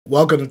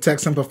Welcome to Tech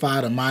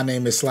Simplified, and my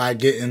name is Sly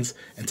Gittins,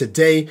 and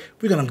today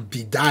we're going to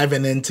be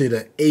diving into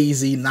the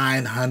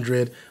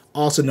AZ-900,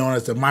 also known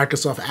as the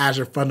Microsoft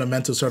Azure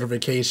Fundamental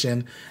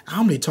Certification. I'm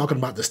going to be talking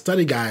about the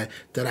study guide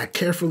that I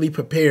carefully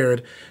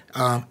prepared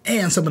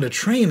and some of the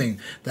training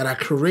that I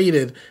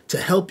created to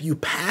help you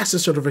pass the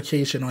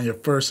certification on your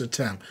first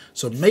attempt.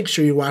 So make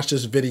sure you watch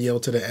this video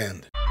to the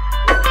end.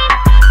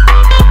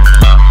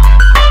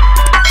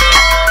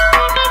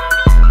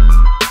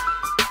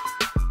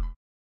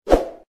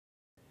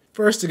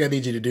 First thing I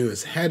need you to do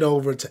is head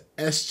over to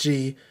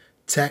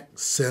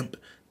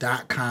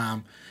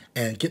sgtechsimp.com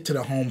and get to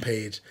the home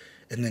page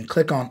and then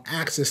click on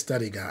Access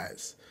Study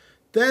Guides.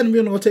 Then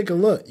we're going to take a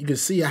look. You can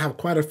see I have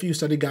quite a few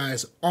study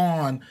guides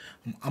on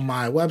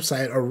my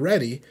website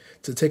already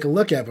to take a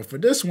look at. But for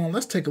this one,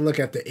 let's take a look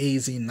at the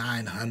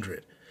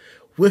AZ-900.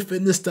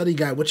 Within the study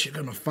guide, what you're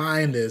going to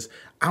find is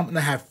I'm going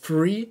to have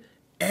free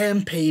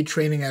and paid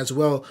training as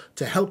well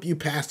to help you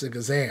pass the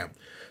exam.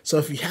 So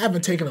if you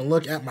haven't taken a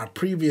look at my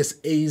previous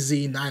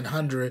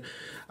AZ-900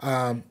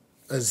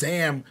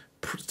 exam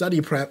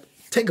study prep,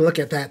 take a look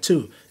at that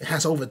too. It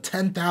has over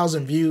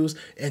 10,000 views,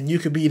 and you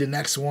could be the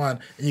next one,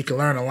 and you can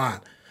learn a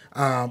lot.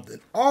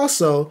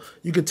 Also,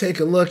 you could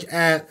take a look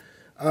at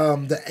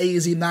the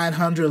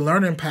AZ-900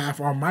 Learning Path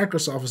on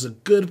Microsoft. Is a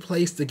good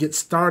place to get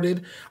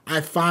started.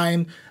 I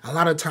find a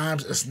lot of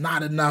times it's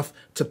not enough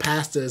to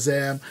pass the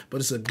exam,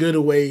 but it's a good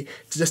way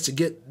just to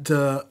get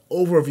the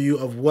overview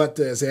of what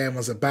the exam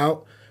is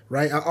about.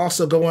 Right. I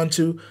also go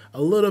into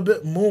a little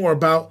bit more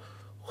about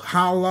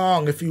how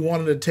long, if you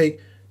wanted to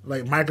take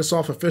like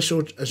Microsoft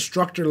official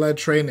instructor-led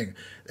training,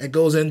 it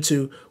goes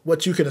into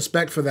what you can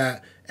expect for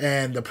that,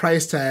 and the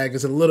price tag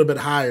is a little bit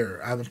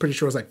higher. I'm pretty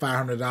sure it's like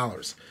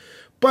 $500.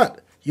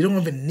 But you don't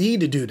even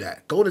need to do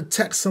that. Go to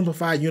Tech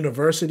Simplified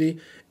University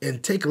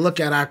and take a look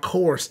at our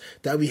course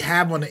that we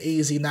have on the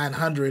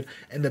AZ-900.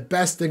 And the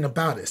best thing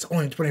about it, it's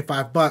only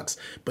 25 bucks,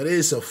 but it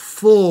is a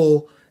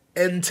full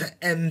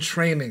end-to-end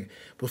training.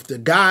 With the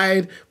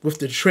guide, with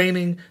the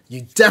training,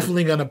 you're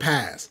definitely going to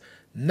pass.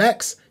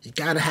 Next, you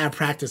got to have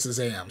practice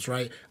exams,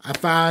 right? I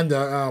find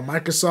the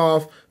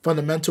Microsoft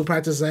fundamental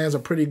practice exams are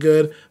pretty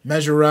good.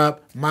 Measure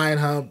Up,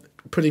 MindHub,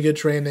 pretty good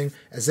training.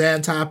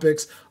 Exam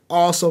Topics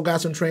also got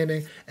some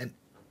training. And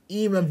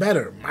even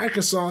better,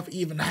 Microsoft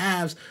even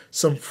has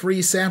some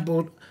free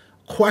sampled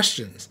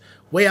questions.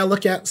 Way I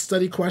look at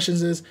study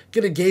questions is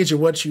get a gauge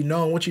of what you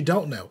know and what you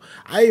don't know.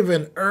 I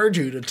even urge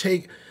you to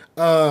take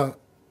a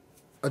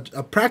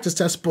practice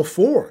test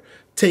before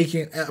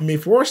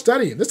before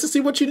studying, just to see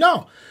what you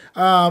know,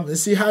 and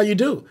see how you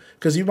do.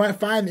 Because you might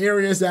find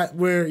areas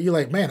where you're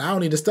like, man, I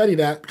don't need to study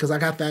that because I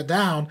got that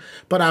down,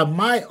 but I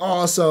might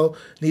also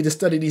need to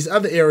study these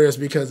other areas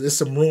because there's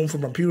some room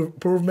for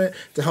improvement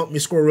to help me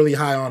score really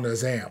high on the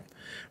exam,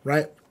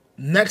 right?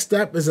 Next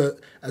step is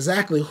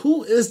exactly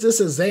who is this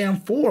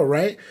exam for,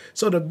 right?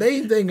 So the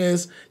main thing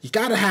is you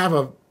got to have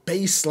a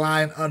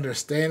baseline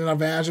understanding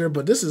of Azure,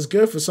 but this is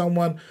good for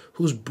someone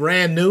who's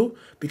brand new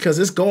because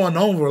it's going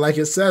over, like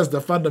it says,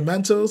 the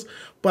fundamentals.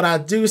 But I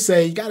do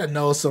say you got to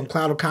know some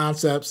cloud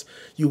concepts.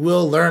 You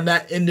will learn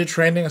that in the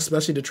training,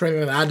 especially the training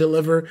that I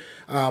deliver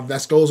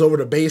that goes over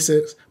the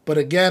basics. But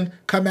again,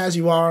 come as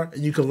you are,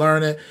 and you can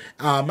learn it.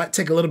 Might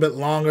take a little bit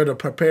longer to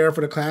prepare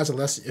for the class,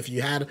 unless if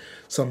you had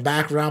some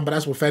background, but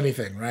that's with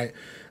anything, right?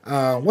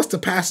 What's the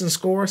passing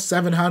score?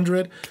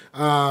 700.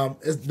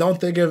 Don't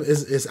think of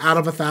it's out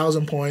of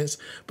 1,000 points,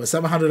 but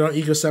 700 don't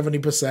equal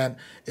 70%.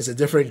 It's a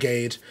different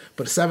gauge,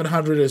 but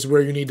 700 is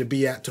where you need to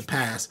be at to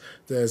pass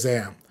the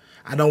exam.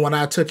 I know when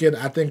I took it,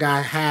 I think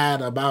I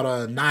had about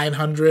a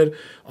 900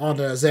 on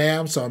the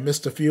exam, so I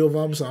missed a few of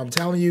them. So I'm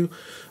telling you,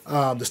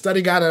 the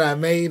study guide that I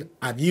made,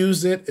 I've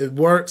used it. It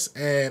works.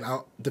 And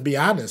to be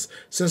honest,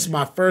 since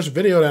my first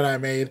video that I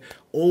made,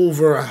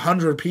 over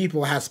 100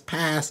 people has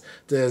passed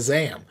the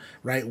exam,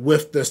 right,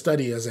 with the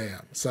study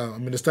exam. So,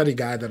 the study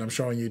guide that I'm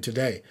showing you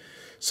today.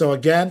 So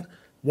again,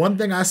 one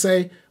thing I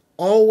say,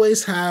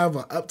 always have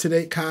an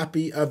up-to-date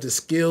copy of the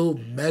skill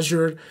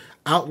measured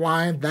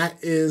outline.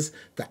 That is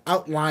the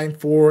outline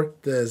for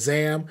the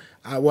exam.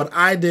 What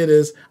I did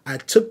is I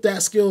took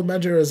that skill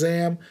measure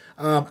exam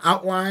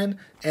outline,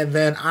 and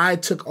then I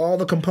took all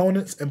the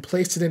components and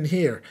placed it in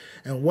here.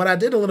 And what I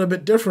did a little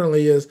bit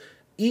differently is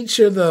each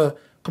of the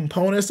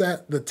components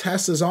that the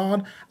test is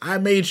on, I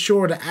made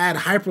sure to add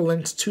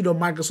hyperlinks to the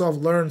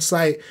Microsoft Learn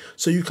site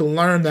so you can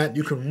learn that,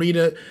 you can read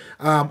it.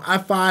 I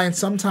find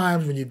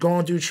sometimes when you're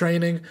going through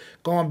training,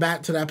 going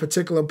back to that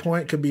particular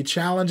point could be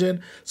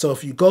challenging. So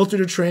if you go through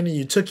the training,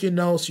 you took your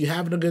notes, you're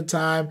having a good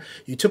time,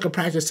 you took a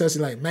practice test,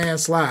 you're like, man,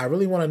 Sly, I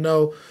really want to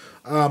know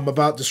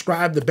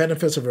describe the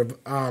benefits of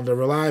the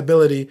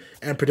reliability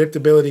and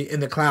predictability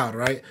in the cloud,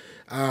 right?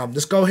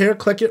 Just go here,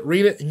 click it,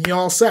 read it, and you're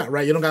all set,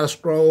 right? You don't got to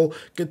scroll,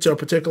 get to a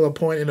particular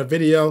point in a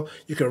video.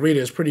 You can read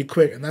it. It's pretty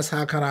quick, and that's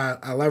how kind of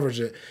I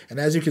leverage it. And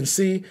as you can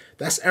see,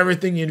 that's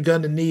everything you're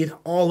going to need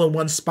all in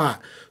one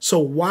spot. So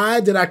why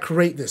did I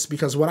create this?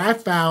 Because what I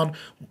found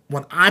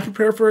when I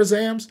prepare for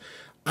exams,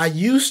 I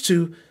used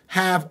to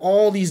have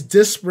all these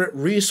disparate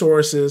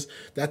resources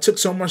that took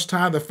so much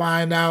time to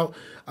find out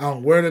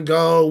where to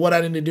go, what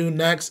I need to do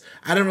next.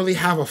 I didn't really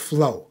have a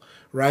flow,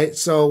 right?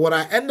 So what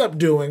I end up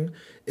doing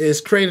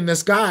is creating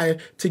this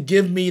guide to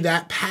give me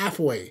that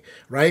pathway,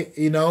 right?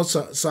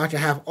 So I can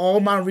have all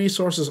my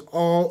resources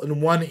all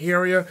in one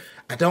area.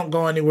 I don't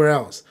go anywhere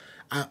else.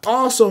 I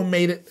also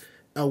made it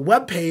a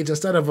web page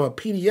instead of a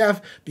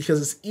PDF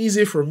because it's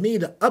easier for me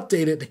to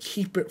update it to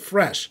keep it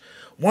fresh.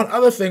 One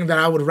other thing that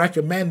I would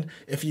recommend,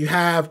 if you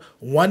have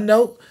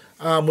OneNote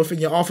within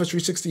your Office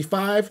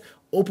 365,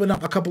 open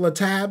up a couple of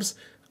tabs,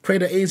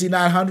 create an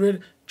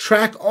AZ-900,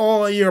 track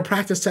all of your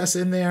practice tests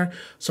in there,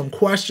 some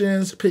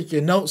questions, pick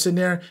your notes in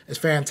there. It's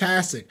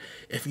fantastic.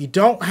 If you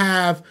don't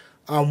have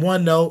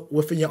OneNote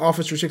within your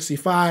Office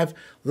 365,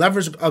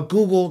 leverage a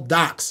Google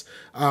Docs.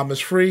 It's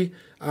free.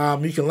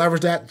 You can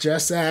leverage that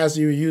just as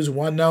you use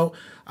OneNote.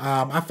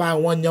 I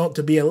find OneNote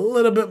to be a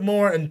little bit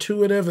more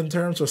intuitive in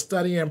terms of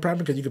studying and prepping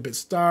because you can put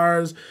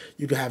stars,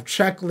 you can have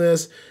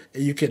checklists,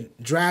 you can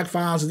drag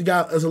files.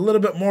 There's a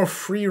little bit more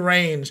free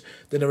range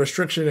than the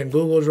restriction in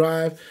Google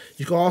Drive.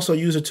 You can also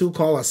use a tool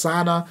called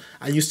Asana.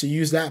 I used to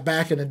use that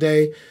back in the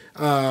day,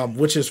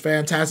 which is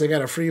fantastic. I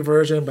got a free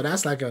version, but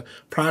that's like a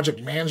project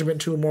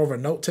management tool, more of a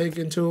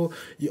note-taking tool.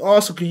 You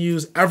also can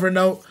use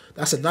Evernote.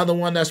 That's another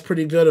one that's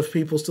pretty good if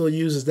people still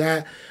uses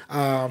that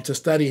to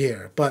study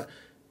here. But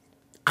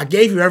I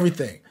gave you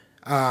everything.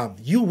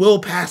 You will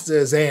pass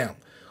the exam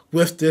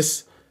with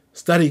this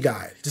study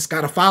guide. You just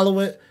got to follow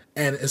it,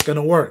 and it's going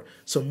to work.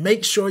 So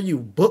make sure you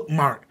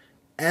bookmark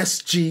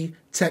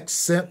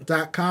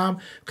sgtechsimp.com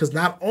because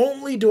not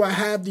only do I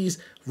have these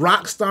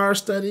rockstar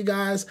study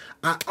guides,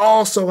 I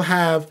also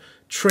have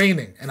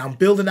training, and I'm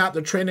building out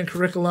the training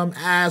curriculum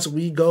as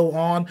we go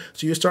on,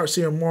 so you start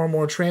seeing more and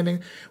more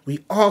training.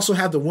 We also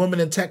have the Women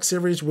in Tech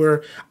series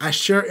where I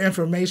share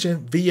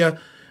information via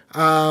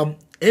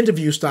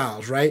interview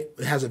styles, right?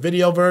 It has a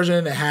video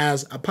version, it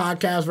has a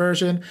podcast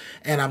version,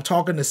 and I'm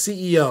talking to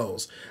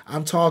CEOs,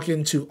 I'm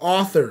talking to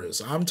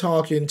authors, I'm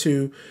talking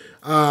to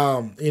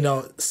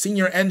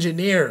senior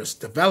engineers,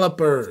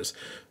 developers,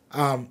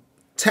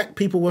 tech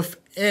people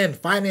within,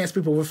 finance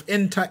people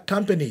within tech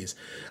companies,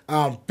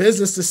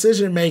 business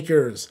decision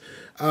makers,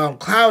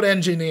 cloud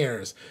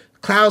engineers,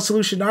 cloud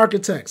solution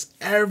architects,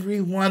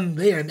 everyone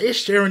there. And they're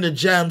sharing the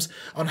gems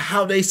on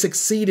how they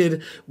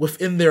succeeded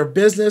within their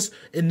business,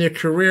 in their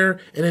career,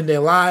 and in their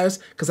lives.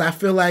 Because I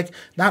feel like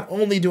not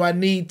only do I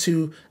need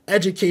to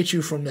educate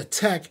you from the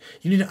tech,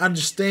 you need to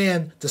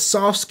understand the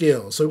soft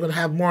skills. So we're going to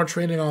have more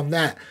training on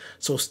that.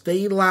 So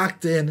stay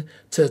locked in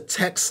to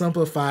Tech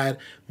Simplified.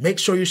 Make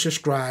sure you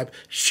subscribe.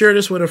 Share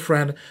this with a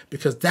friend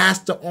because that's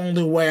the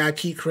only way I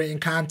keep creating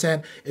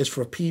content is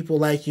for people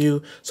like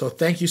you. So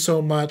thank you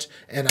so much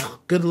and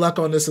good luck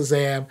on this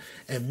exam.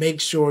 And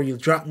make sure you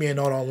drop me a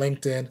note on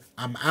LinkedIn.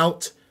 I'm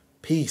out.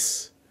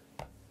 Peace.